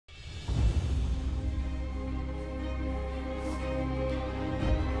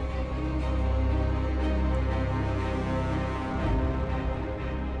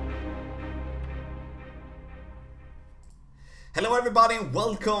Hello everybody and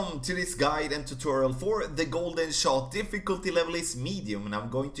welcome to this guide and tutorial for the golden shot. Difficulty level is medium and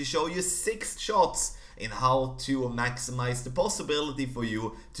I'm going to show you 6 shots in how to maximize the possibility for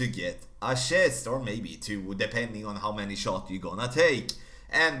you to get a chest, or maybe 2 depending on how many shots you're gonna take.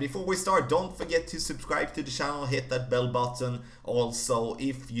 And before we start, don't forget to subscribe to the channel, hit that bell button. Also,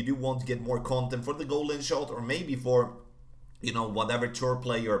 if you do want to get more content for the golden shot, or maybe for whatever tour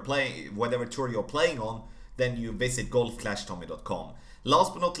you're playing on, then you visit golfclashtommy.com.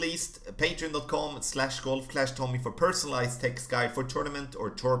 Last but not least, patreon.com/golfclashtommy for personalized text guide for tournament or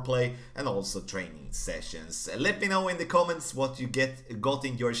tour play and also training sessions. Let me know in the comments what you got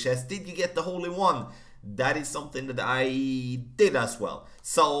in your chest. Did you get the hole-in-one? That is something that I did as well.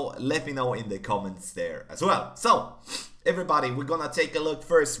 So let me know in the comments there as well. So everybody, we're gonna take a look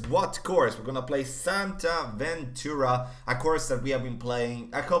first what course. We're gonna play Santa Ventura, a course that we have been playing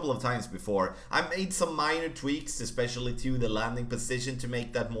a couple of times before. I made some minor tweaks, especially to the landing position, to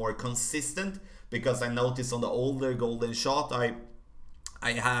make that more consistent, because I noticed on the older golden shot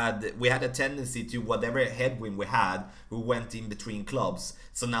we had a tendency to, whatever headwind we went in between clubs.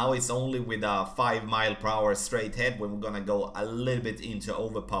 So now it's only with a 5-mile-per-hour straight headwind we're gonna go a little bit into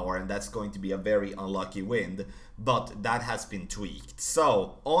overpower, and that's going to be a very unlucky wind, but that has been tweaked.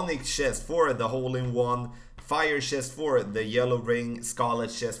 So Onyx chest for the hole-in-one, Fire chest for the yellow ring, Scarlet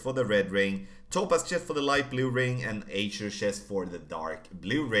chest for the red ring, Topaz chest for the light blue ring, and Acer chest for the dark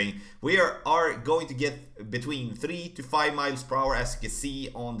blue ring. We are going to get between 3 to 5 miles per hour, as you can see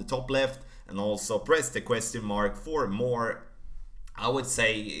on the top left, and also press the question mark for more, I would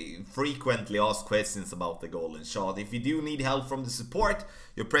say, frequently asked questions about the golden shot. If you do need help from the support,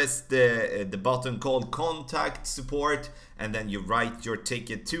 you press the button called contact support, and then you write your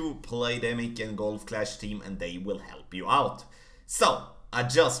ticket to Playdemic and Golf Clash team, and they will help you out. So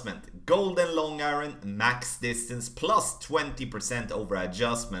adjustment, golden long iron, max distance plus 20% over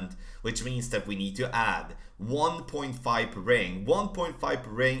adjustment, which means that we need to add 1.5 per ring. 1.5 per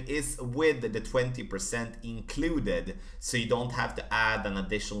ring is with the 20% included, so you don't have to add an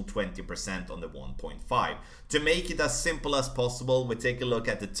additional 20% on the 1.5. To make it as simple as possible, we take a look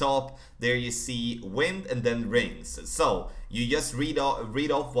at the top. There you see wind and then rings. So you just read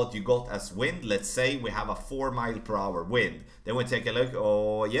off what you got as wind. Let's say we have a 4-mile-per-hour wind. Then we take a look.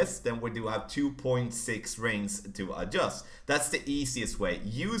 Oh yes, then we do have 2.6 rings to adjust. That's the easiest way.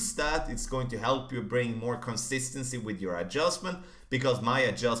 Use that. It's going to help you bring more consistency with your adjustment, because my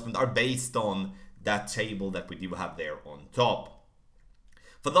adjustments are based on that table that we do have there on top.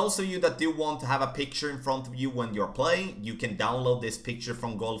 For those of you that do want to have a picture in front of you when you're playing, you can download this picture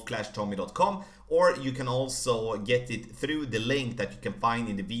from golfclashtommy.com, or you can also get it through the link that you can find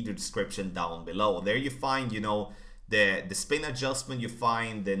in the video description down below. There you find, the spin adjustment, you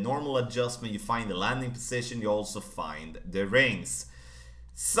find the normal adjustment, you find the landing position, you also find the rings.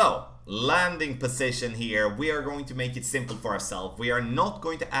 So, landing position here, we are going to make it simple for ourselves. We are not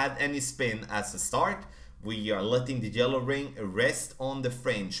going to add any spin as a start. We are letting the yellow ring rest on the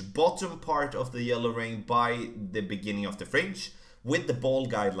fringe, bottom part of the yellow ring by the beginning of the fringe, with the ball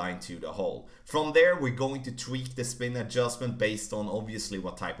guideline to the hole. From there, we're going to tweak the spin adjustment based on obviously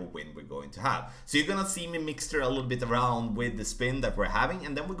what type of wind we're going to have. So you're gonna see me mix a little bit around with the spin that we're having,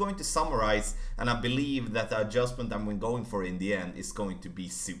 and then we're going to summarize, and I believe that the adjustment I'm going for in the end is going to be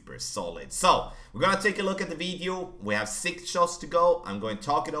super solid. So we're gonna take a look at the video. We have 6 shots to go. I'm going to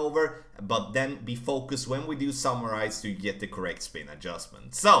talk it over, but then be focused when we do summarize to get the correct spin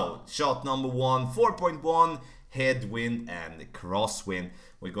adjustment. So shot number 1, 4.1, headwind and crosswind.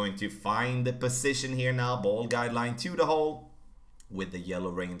 We're going to find the position here now, ball guideline to the hole with the yellow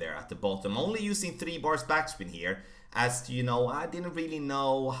ring there at the bottom. Only using 3 bars backspin here, as I didn't really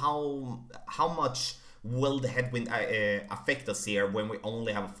know how much will the headwind affect us here when we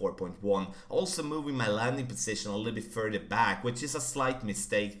only have a 4.1. Also moving my landing position a little bit further back, which is a slight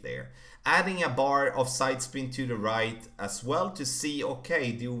mistake there. Adding a bar of side spin to the right as well to see,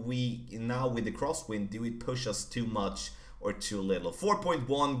 okay, do we now with the crosswind, do it push us too much or too little?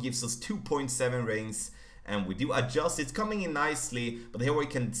 4.1 gives us 2.7 rings, and we do adjust. It's coming in nicely, but here we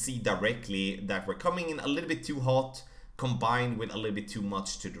can see directly that we're coming in a little bit too hot, combined with a little bit too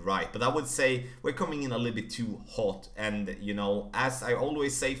much to the right. But I would say we're coming in a little bit too hot, and as I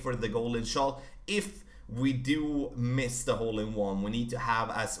always say for the golden shot, if we do miss the hole-in-one, we need to have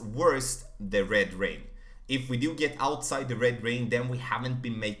as worst the red ring. If we do get outside the red ring, then we haven't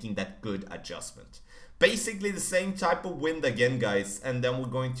been making that good adjustment. Basically the same type of wind again, guys, and then we're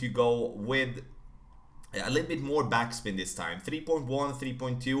going to go with a little bit more backspin this time, 3.1,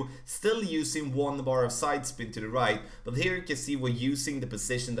 3.2, still using 1 bar of side spin to the right, but here you can see we're using the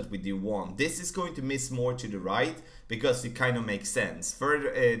position that we do want. This is going to miss more to the right because it kind of makes sense.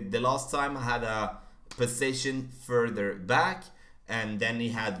 Further, the last time I had a position further back, and then he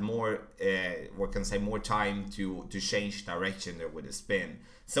had more, what can I say, more time to change direction there with a spin.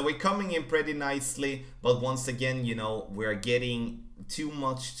 So we're coming in pretty nicely, but once again, you know, we're getting too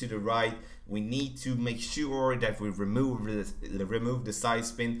much to the right. We need to make sure that we remove the side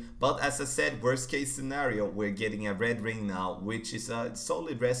spin. But as I said, worst case scenario, we're getting a red ring now, which is a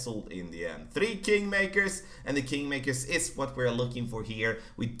solid result in the end. 3 kingmakers, and the kingmakers is what we're looking for here.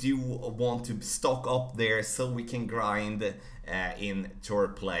 We do want to stock up there so we can grind in tour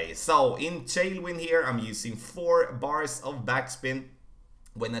play. So in tailwind here, I'm using 4 bars of backspin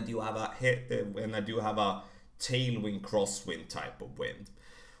when I do have a tailwind crosswind type of wind.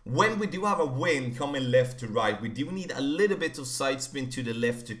 When we do have a wind coming left to right, we do need a little bit of side spin to the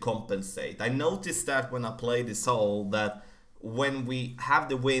left to compensate. I noticed that when I play this hole, that when we have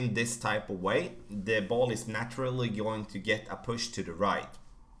the wind this type of way, the ball is naturally going to get a push to the right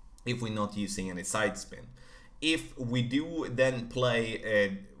if we're not using any side spin. If we do then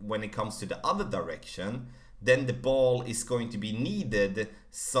play when it comes to the other direction, then the ball is going to be needed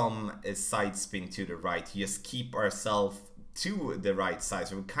some side spin to the right to just keep ourselves to the right side.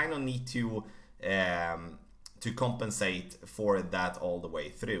 So we kind of need to compensate for that all the way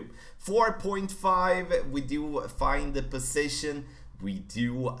through. 4.5, we do find the position. We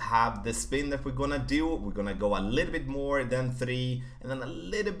do have the spin that we're gonna do. We're gonna go a little bit more than 3, and then a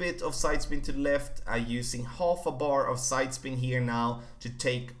little bit of side spin to the left. I'm using half a bar of side spin here now to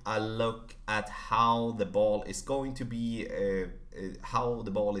take a look at how the ball is going to be, how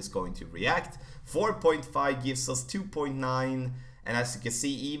the ball is going to react. 4.5 gives us 2.9. And as you can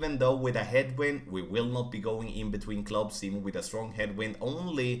see, even though with a headwind, we will not be going in between clubs, even with a strong headwind,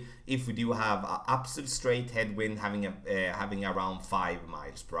 only if we do have an absolute straight headwind having around 5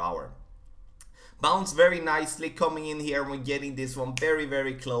 miles per hour. Bounce very nicely coming in here. We're getting this one very,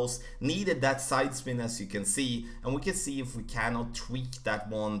 very close. Needed that side spin, as you can see. And we can see if we cannot tweak that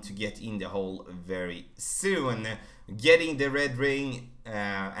one to get in the hole very soon. Getting the red ring,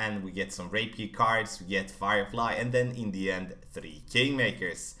 and we get some rapier cards, we get Firefly, and then in the end 3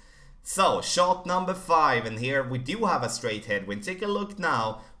 kingmakers. So shot number 5, and here we do have a straight headwind. Take a look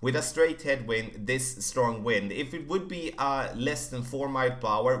now with a straight headwind, this strong wind. If it would be less than 4 miles per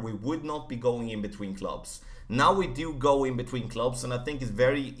hour, we would not be going in between clubs. Now we do go in between clubs, and I think it's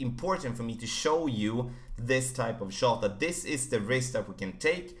very important for me to show you this type of shot, that this is the risk that we can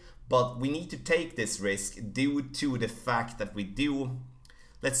take. But we need to take this risk due to the fact that we do,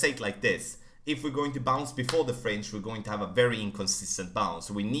 let's say it like this. If we're going to bounce before the fringe, we're going to have a very inconsistent bounce.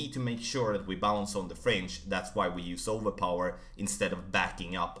 So we need to make sure that we bounce on the fringe. That's why we use overpower instead of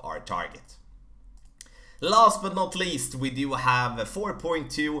backing up our target. Last but not least, we do have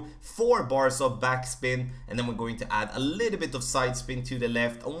 4.2, 4 bars of backspin, and then we're going to add a little bit of side spin to the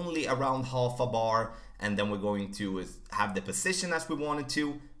left, only around half a bar, and then we're going to have the position as we wanted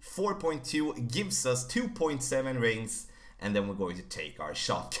to. 4.2 gives us 2.7 rings, and then we're going to take our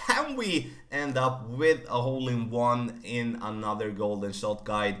shot. Can we end up with a hole-in-one in another golden shot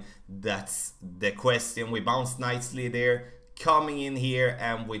guide? That's the question. We bounced nicely there, coming in here,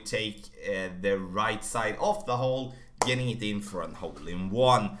 and we take the right side of the hole, getting it in for a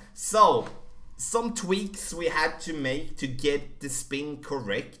hole-in-one. So some tweaks we had to make to get the spin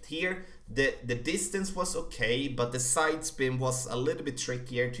correct here. The distance was okay, but the side spin was a little bit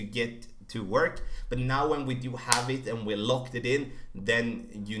trickier to get to work. But now when we do have it and we locked it in,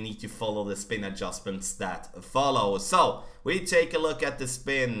 then you need to follow the spin adjustments that follow. So we take a look at the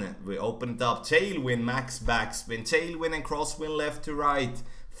spin. We open it up, tailwind, max backspin, tailwind and crosswind left to right,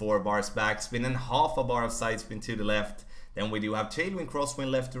 4 bars backspin and half a bar of side spin to the left. Then we do have tailwind,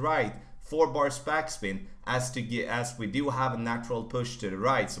 crosswind left to right, 4 bars backspin, as we do have a natural push to the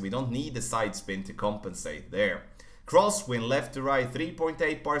right, so we don't need the side spin to compensate there. Crosswind left to right,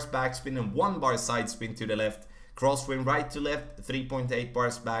 3.8 bars backspin and 1 bar side spin to the left. Crosswind right to left, 3.8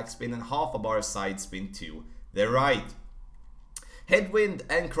 bars backspin and half a bar side spin to the right. Headwind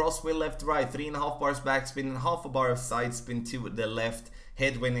and crosswind left to right, 3.5 bars backspin and half a bar of side spin to the left.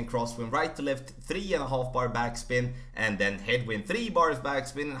 Headwind and crosswind right to left, 3.5 bar backspin, and then headwind 3 bars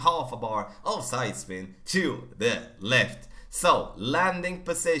backspin and half a bar of side spin to the left. So landing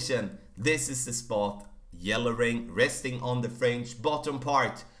position, this is the spot. Yellow ring resting on the fringe bottom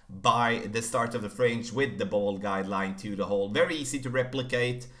part by the start of the fringe with the ball guideline to the hole. Very easy to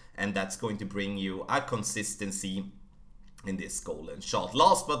replicate, and that's going to bring you a consistency in this golden shot.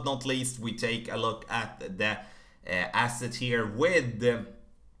 Last but not least, we take a look at the asset here with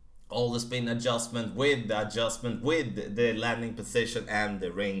all the spin adjustment, with the adjustment, with the landing position and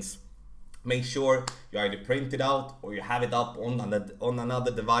the rings. Make sure you either print it out or you have it up on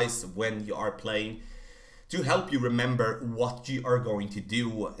another device when you are playing, to help you remember what you are going to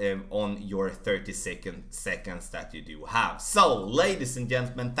do on your 30 seconds that you do have. So, ladies and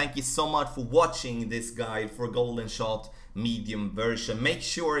gentlemen, thank you so much for watching this guide for golden shot medium version. Make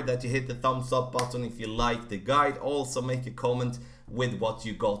sure that you hit the thumbs up button if you like the guide. Also make a comment with what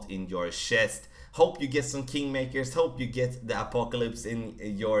you got in your chest. Hope you get some kingmakers, hope you get the apocalypse in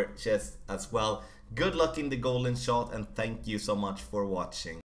your chest as well. Good luck in the golden shot, and thank you so much for watching.